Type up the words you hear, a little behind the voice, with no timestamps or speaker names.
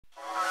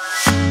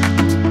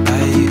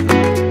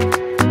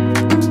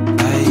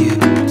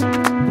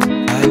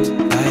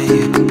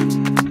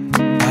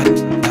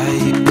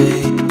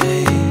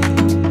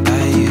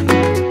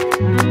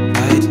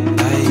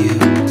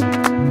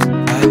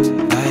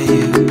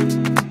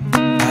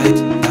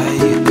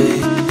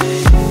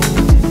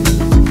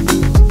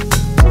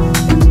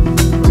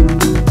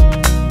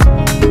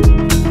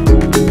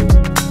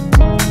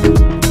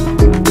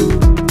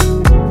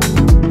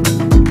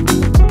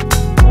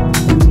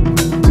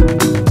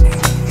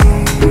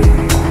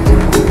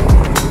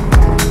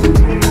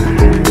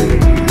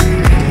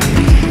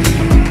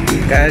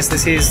guys,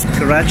 this is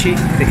Karachi,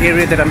 the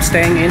area that I'm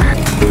staying in.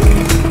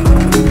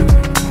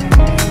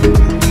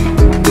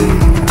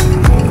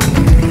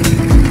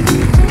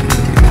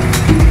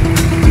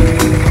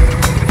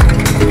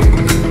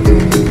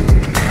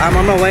 I'm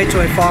on my way to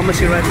a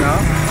pharmacy right now.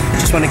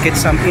 Just want to get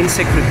some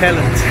insect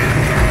repellent.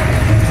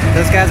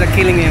 Those guys are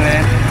killing me,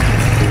 man.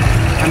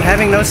 I'm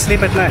having no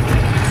sleep at night.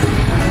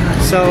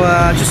 So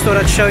I just thought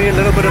I'd show you a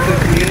little bit of the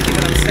community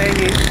that I'm staying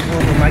in.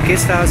 Well, my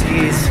guest house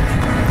is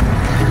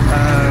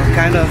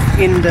kind of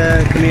in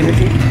the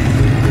community.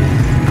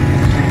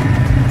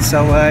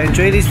 So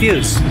enjoy these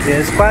views.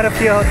 There's quite a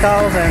few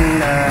hotels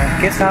and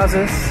guest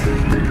houses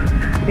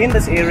in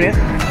this area.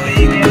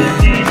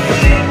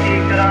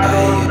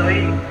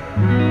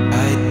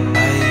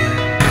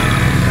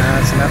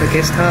 That's another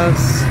guest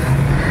house.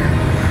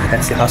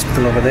 That's the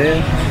hospital over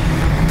there.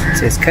 It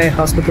says K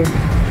Hospital.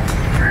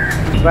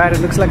 Right,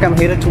 it looks like I'm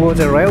headed towards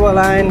a railway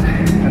line.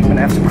 I'm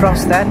gonna have to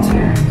cross that.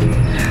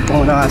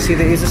 Oh no, I see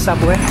there is a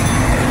subway.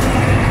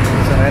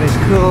 So that is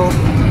cool.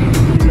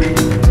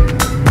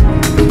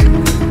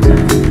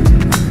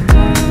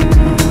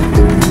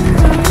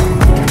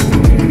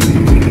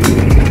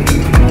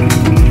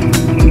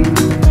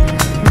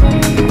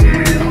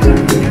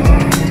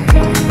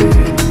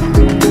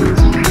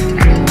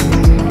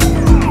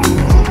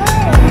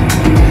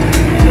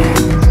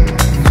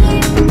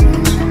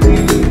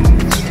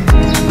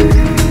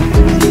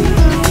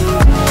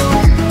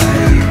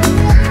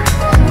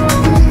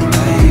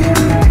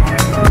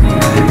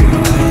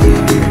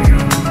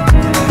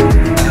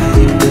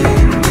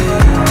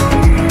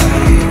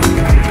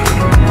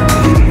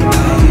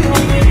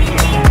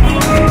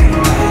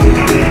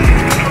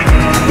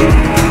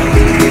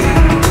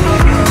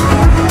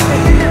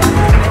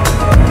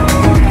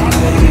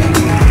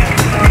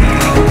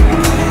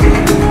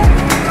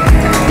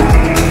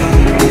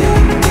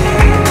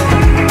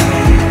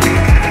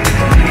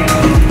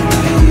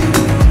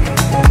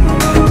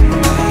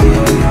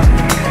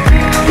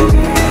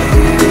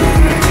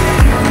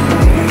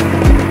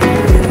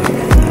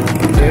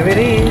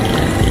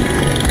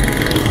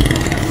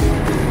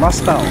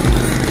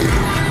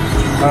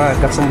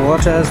 Alright, got some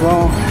water as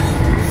well.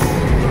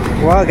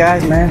 Wow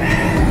guys, man,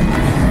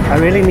 I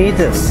really need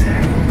this.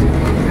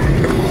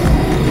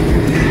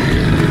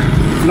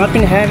 I've not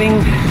been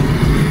having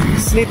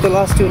sleep the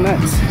last 2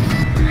 nights.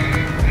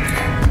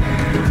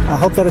 I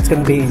hope that it's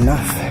going to be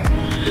enough,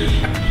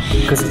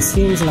 because it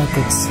seems like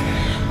it's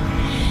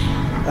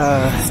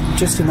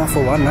just enough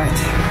for one night.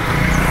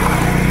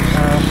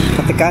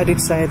 But the guy did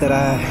say that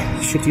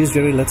I should use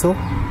very little.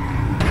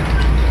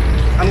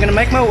 I'm gonna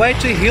make my way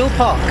to Hill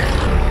Park.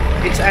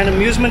 It's an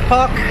amusement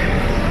park,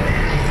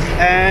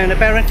 and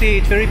apparently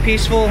it's very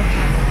peaceful.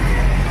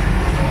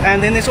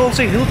 And then there's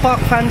also Hill Park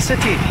Fun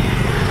City,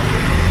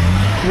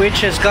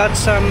 which has got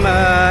some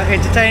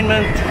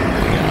entertainment,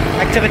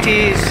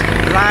 activities,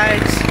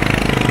 rides,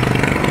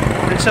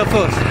 and so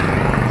forth.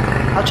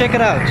 I'll check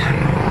it out.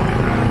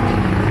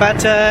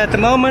 But at the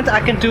moment I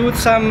can do with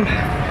some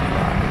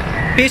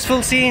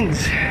peaceful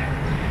scenes,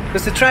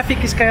 because the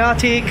traffic is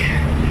chaotic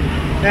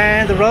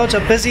and the roads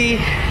are busy.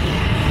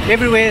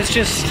 Everywhere is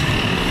just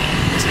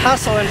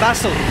hustle and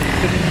bustle.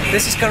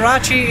 This is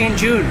Karachi in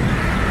June.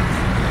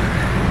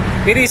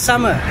 It is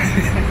summer.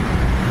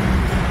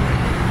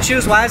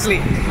 Choose wisely.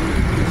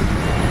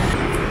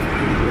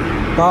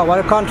 Wow, what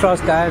a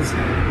contrast, guys.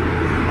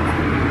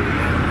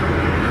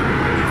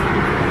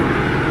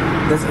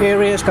 This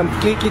area is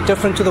completely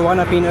different to the one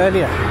I've been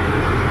earlier.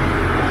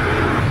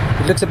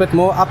 It looks a bit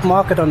more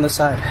upmarket on the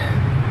side.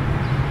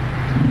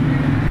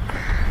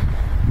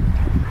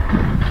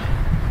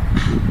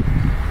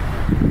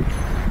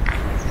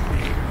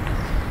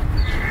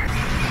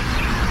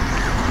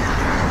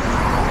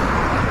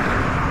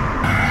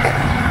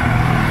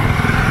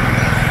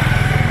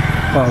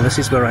 Well, this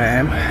is where I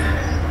am.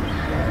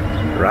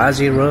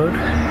 Razi Road.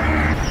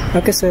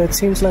 Okay, so it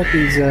seems like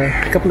there's a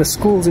couple of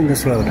schools in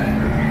this road.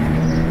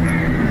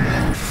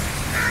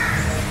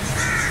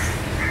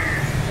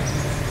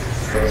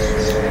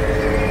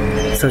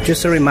 So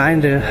just a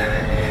reminder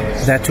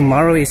that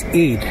tomorrow is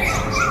Eid,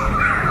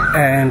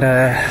 and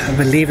I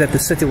believe that the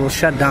city will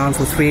shut down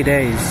for 3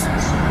 days.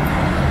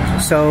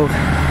 So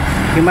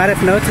you might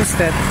have noticed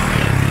that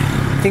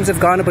things have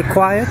gone a bit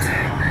quiet.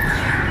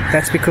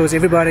 That's because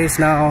everybody is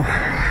now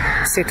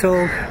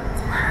settled.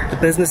 The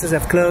businesses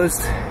have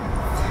closed.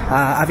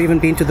 I've even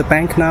been to the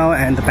bank now,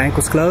 and the bank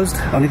was closed.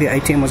 Only the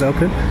ATM was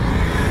open.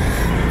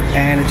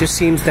 And it just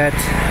seems that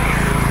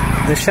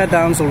the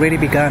shutdown's already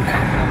begun.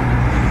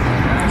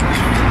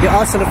 There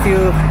are still a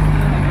few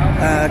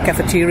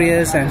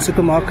cafeterias and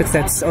supermarkets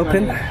that's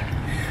open,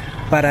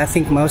 but I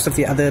think most of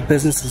the other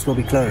businesses will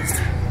be closed.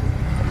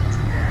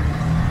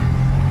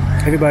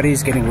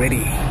 Everybody's getting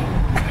ready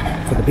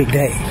for the big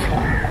day.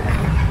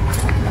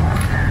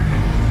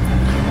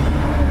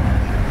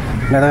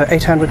 Another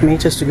 800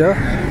 meters to go.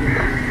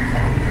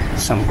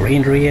 Some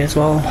greenery as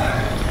well,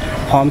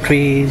 palm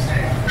trees.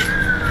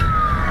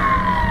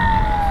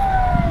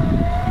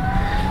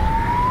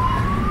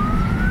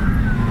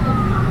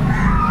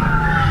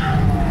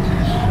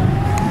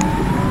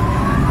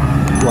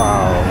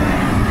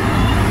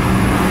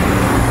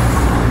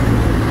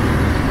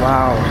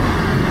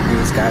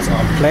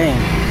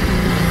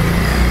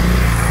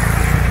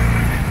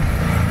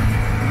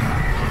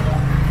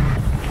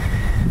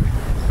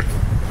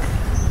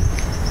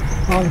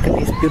 wow, look at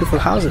these beautiful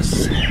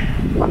houses.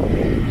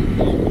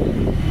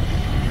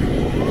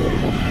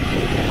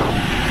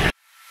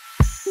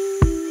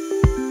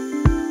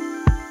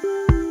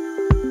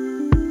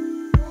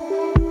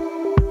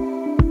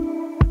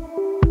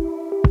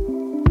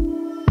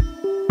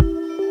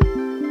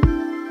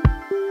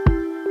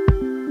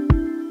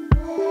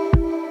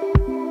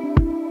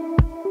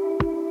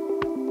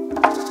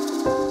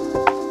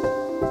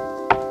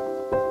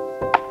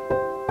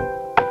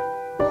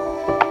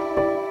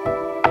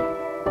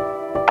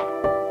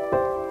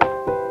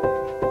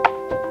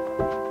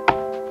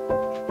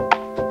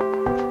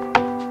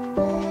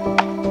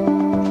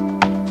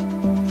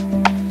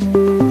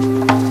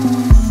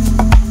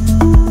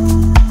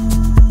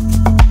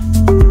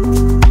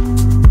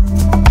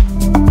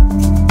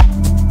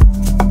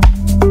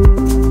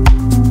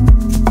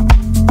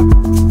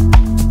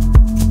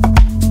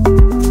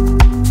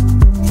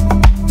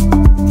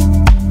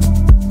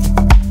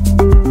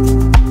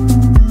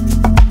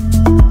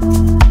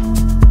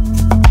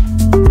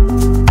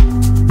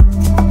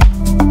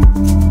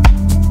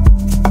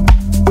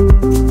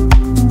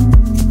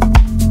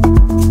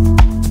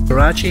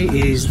 Karachi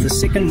is the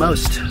second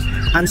most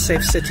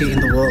unsafe city in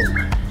the world.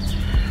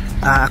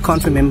 I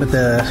can't remember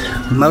the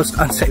most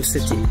unsafe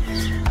city.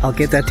 I'll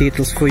get that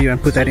details for you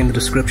and put that in the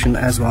description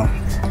as well.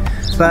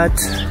 But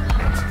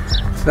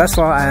thus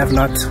far I have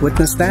not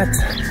witnessed that.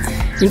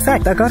 In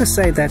fact, I gotta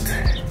say that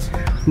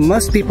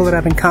most people that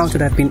I've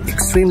encountered have been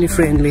extremely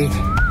friendly.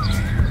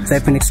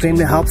 They've been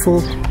extremely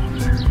helpful,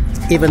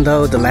 even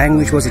though the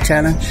language was a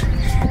challenge,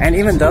 and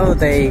even though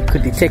they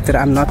could detect that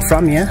I'm not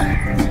from here.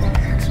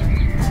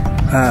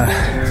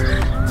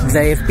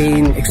 They've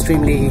been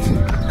extremely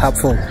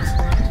helpful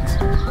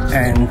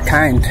and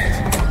kind.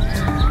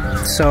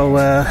 So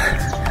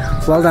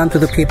well done to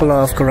the people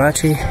of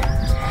Karachi.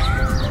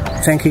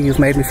 Thank you, you've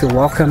made me feel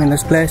welcome in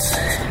this place.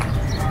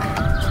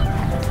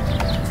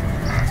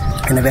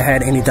 I never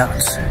had any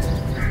doubts.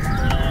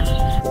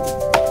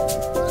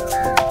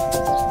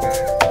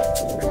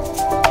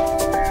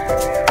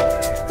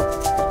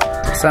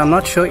 So I'm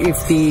not sure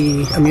if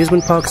the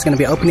amusement park is going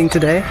to be opening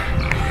today.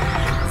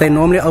 They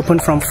normally open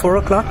from 4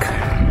 o'clock,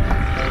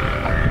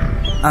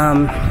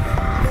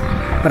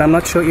 but I'm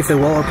not sure if they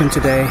will open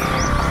today,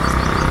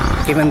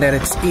 given that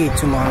it's Eid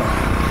tomorrow.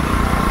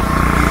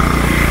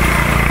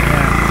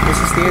 Yeah, this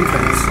is the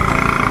entrance.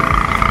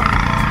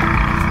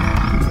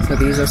 So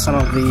these are some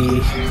of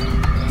the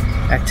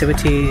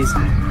activities,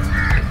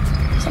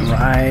 some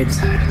rides.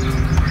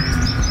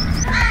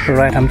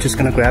 Alright, I'm just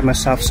gonna grab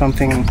myself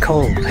something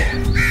cold.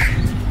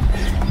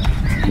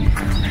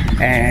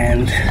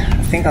 And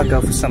I think I'll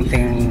go for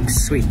something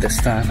sweet this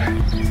time,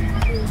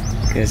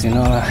 because you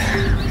know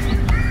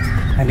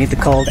I need the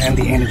cold and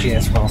the energy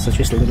as well, so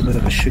just a little bit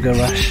of a sugar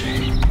rush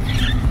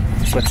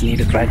is what's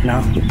needed right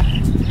now.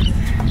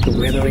 The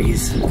weather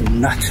is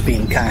not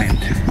being kind,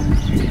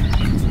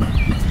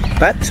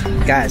 but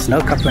guys, no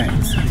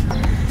complaints,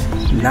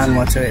 none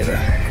whatsoever.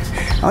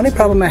 The only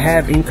problem I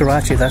have in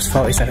Karachi thus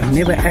far is that I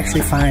never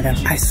actually find an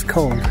ice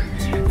cold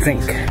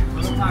drink,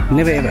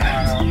 never ever.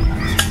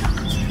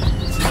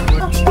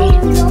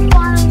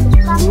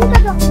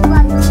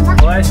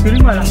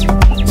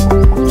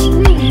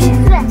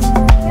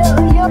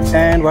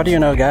 And what do you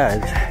know,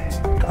 guys?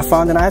 I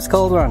found an ice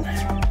cold one.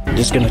 I'm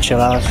just gonna chill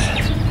out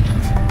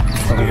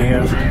over here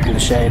in the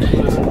shade.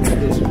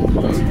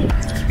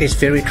 It's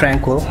very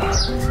tranquil.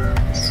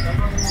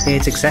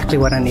 It's exactly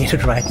what I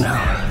needed right now.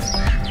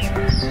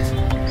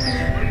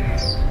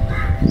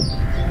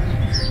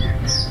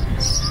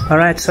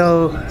 Alright,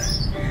 so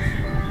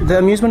the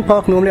amusement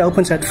park normally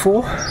opens at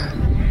 4.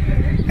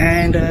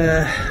 And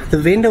the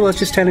vendor was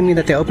just telling me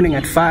that they're opening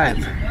at 5,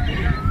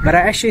 but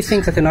I actually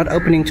think that they're not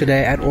opening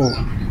today at all.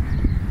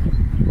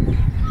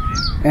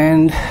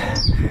 And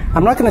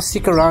I'm not going to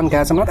stick around,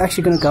 guys. I'm not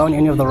actually going to go on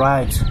any of the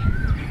rides.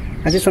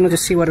 I just wanted to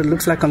see what it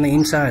looks like on the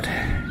inside.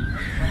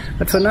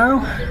 But for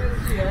now,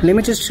 let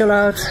me just chill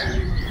out,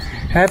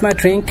 have my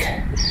drink.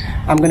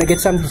 I'm going to get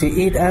something to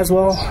eat as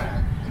well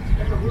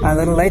a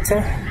little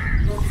later,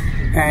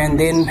 and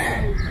then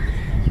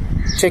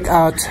check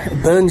out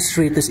Burn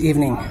Street this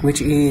evening,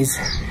 which is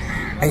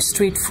a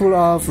street full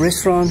of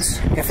restaurants,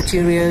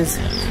 cafeterias,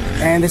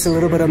 and there's a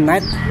little bit of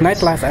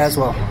nightlife as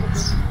well.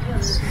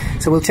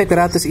 So we'll check that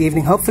out this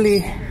evening.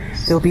 Hopefully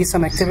there'll be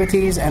some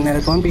activities and that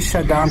it won't be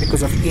shut down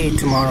because of Eid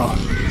tomorrow.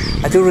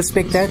 I do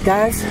respect that,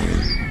 guys,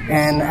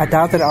 and I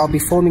doubt that I'll be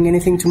filming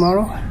anything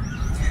tomorrow.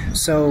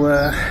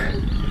 So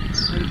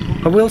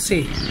but we'll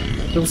see.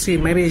 We'll see.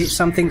 Maybe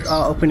some things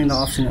are open in the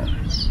afternoon.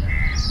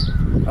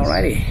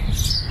 Alrighty.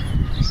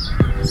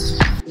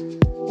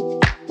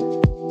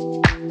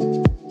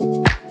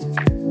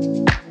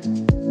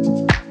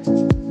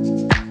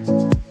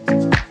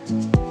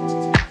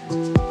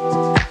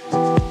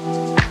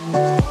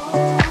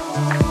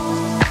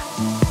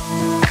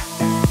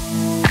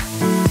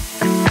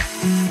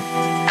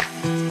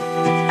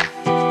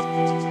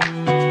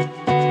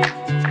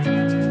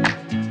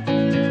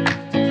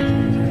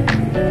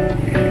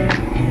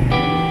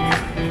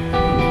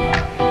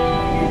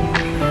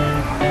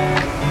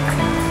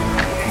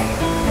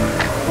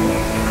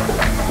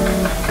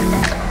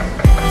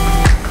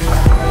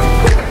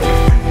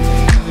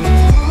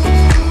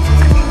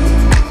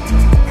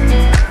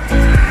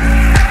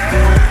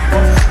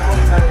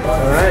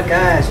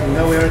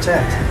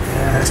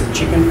 That's a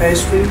chicken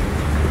pastry.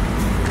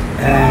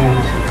 And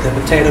the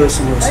potato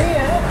samosa.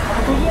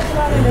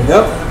 There we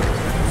go.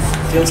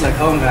 Feels like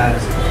home, guys.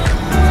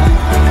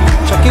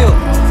 Shakil.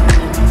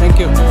 Thank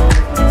you.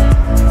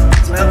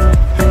 Well.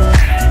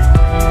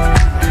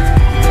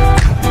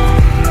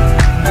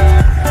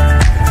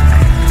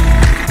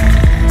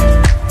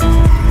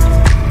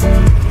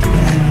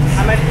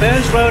 I'm at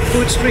Burns Road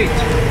Food Street.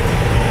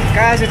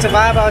 Guys, it's a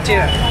vibe out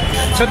here.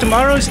 So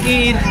tomorrow's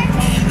Eid,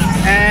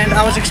 and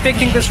I was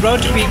expecting this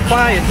road to be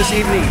quiet this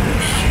evening,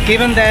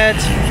 given that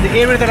the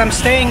area that I'm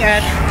staying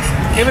at,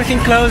 everything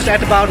closed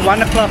at about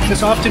 1 o'clock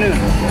this afternoon.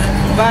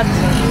 But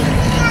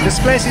this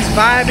place is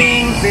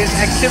vibing, there's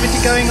activity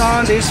going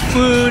on, there's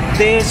food,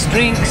 there's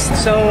drinks.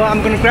 So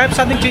I'm gonna grab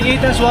something to eat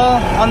as well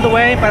on the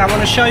way, but I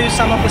want to show you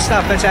some of the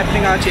stuff that's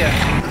happening out here.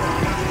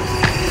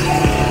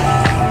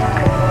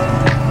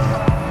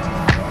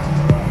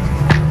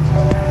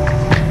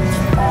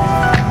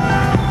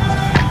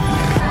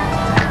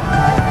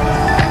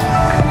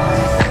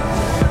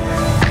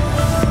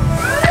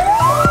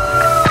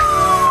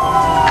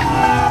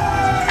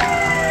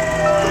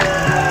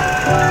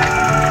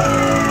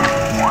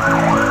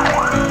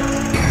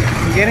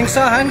 Getting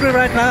so hungry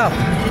right now.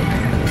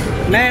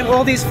 Man,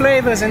 all these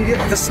flavors and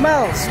the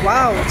smells.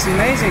 Wow, it's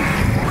amazing.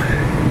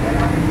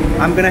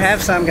 I'm gonna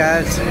have some,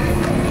 guys. I'm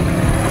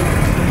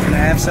gonna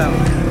have some.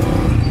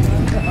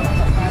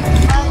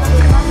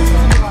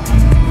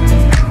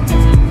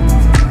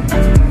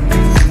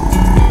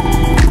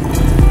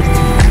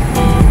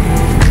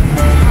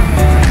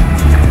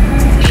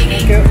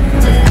 Thank you.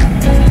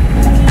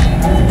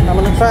 I'm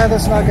gonna try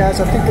this now, guys.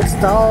 I think it's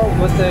dal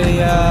with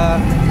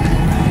a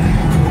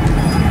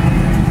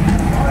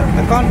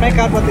I can't make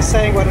out what they're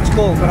saying, what it's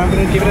called, but I'm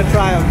going to give it a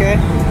try, okay?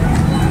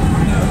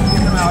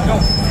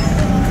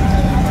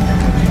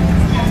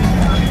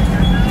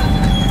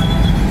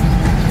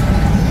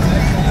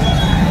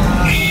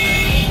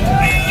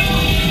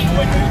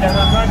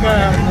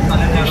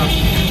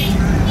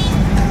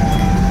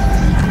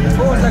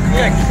 Oh, it's like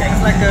egg.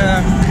 It's like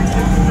a...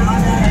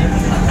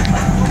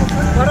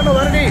 I don't know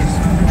what it is,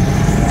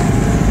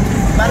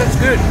 but it's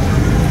good.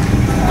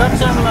 Got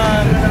some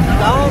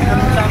dal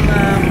and some...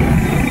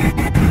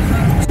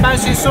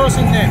 spicy sauce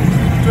in there.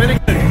 It's really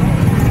good.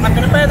 I'm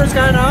gonna pay this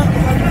guy now.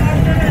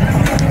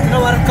 You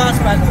know what it costs,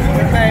 but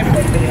we pay him.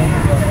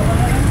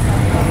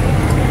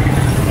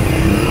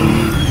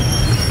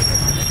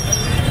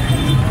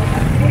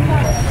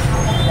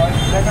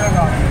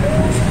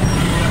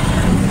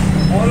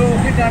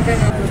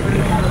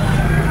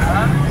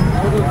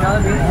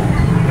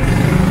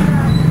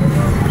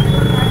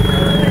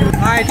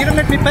 I didn't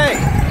let me pay.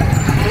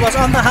 It was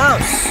on the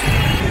house.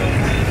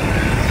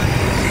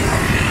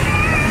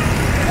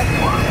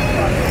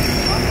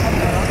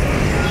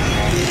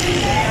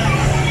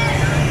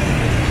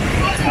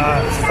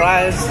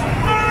 Fries.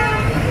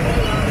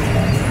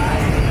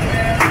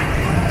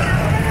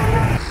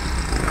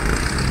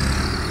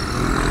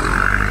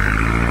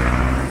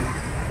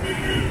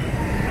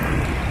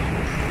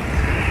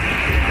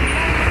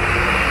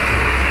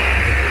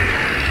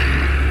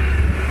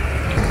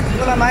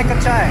 Gula mai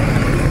kachai.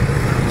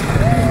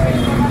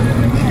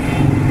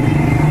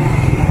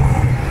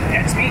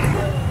 That's me.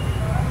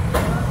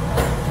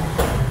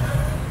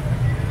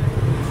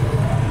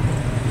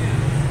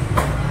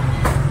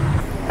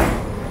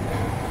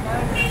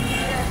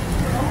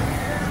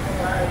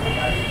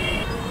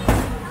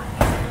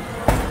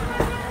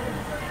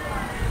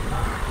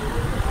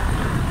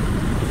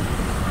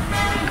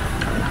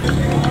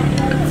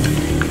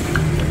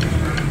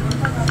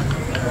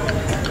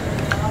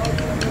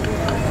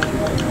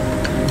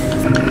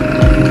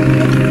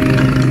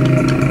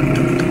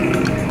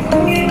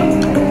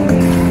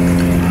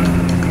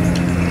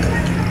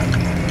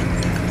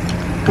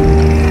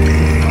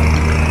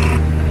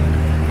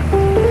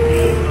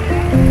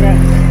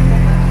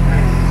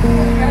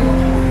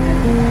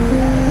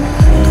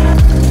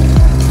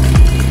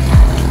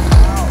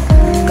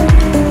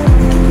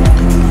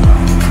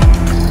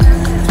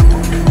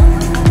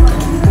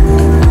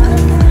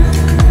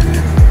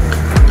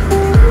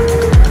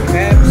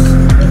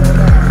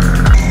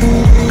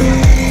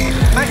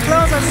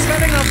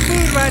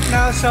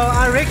 So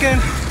I reckon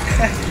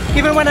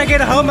even when I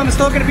get home I'm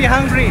still gonna be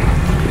hungry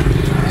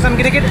because I'm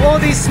gonna get all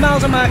these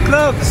smells on my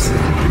clothes.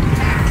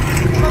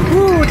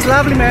 Ooh, it's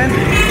lovely, man.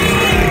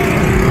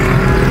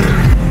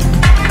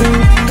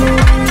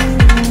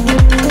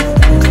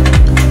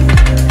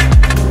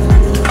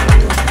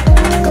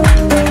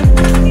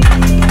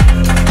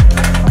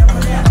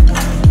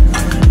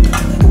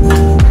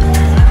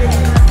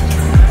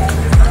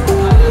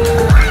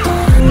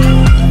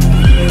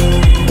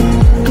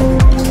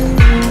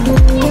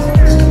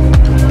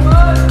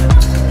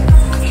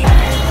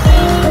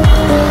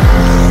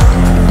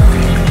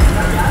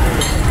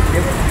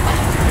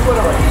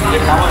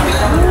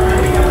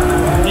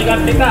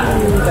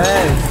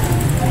 Okay.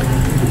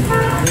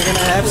 We're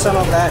gonna have some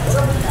of that.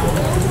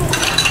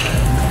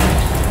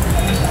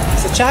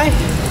 Is it chai?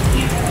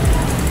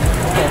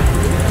 Okay.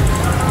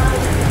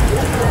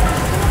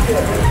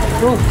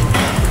 Cool.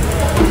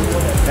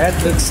 That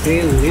looks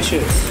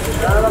delicious.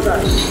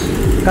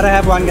 Gotta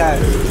have one, guys.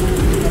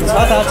 It's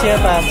hot out here,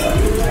 but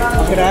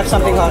I'm gonna have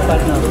something hot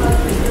right now.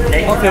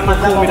 Hopefully it will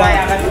cool me down.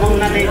 A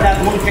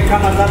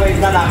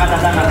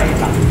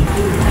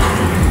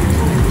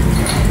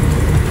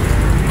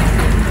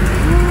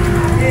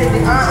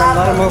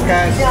lot of milk,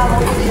 guys. There's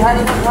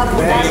a lot of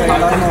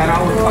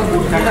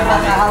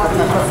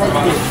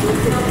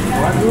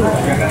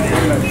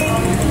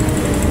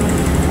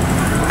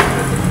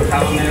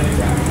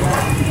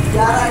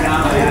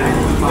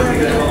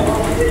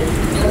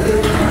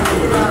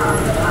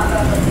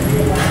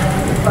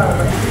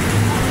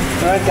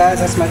Alright guys,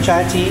 that's my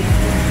chai tea.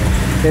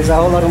 There's a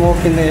whole lot of milk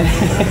in there.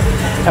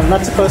 I'm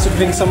not supposed to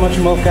drink so much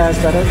milk, guys,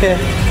 but okay.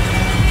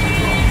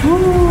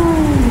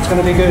 Woo, it's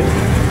gonna be good.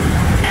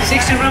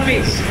 60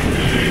 rupees.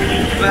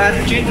 But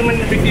the gentleman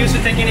refused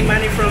to take any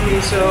money from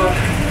me, so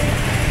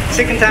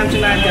second time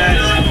tonight, guys.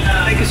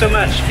 Thank you so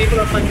much. People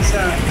of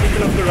Pakistan,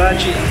 people of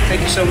Karachi,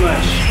 thank you so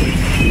much.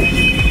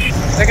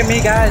 Look at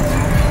me, guys.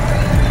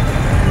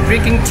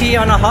 Drinking tea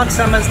on a hot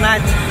summer's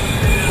night.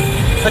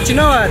 But you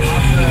know what?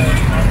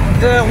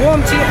 The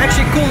warm tea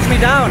actually cools me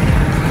down.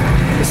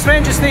 The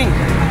strangest thing.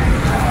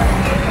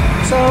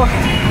 So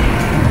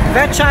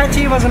that chai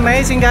tea was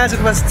amazing, guys.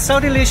 It was so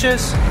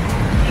delicious.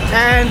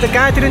 And the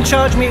guy didn't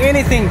charge me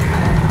anything.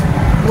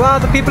 Wow,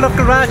 the people of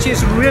Karachi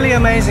is really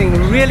amazing,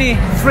 really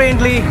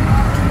friendly,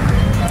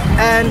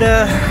 and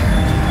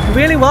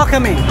really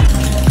welcoming.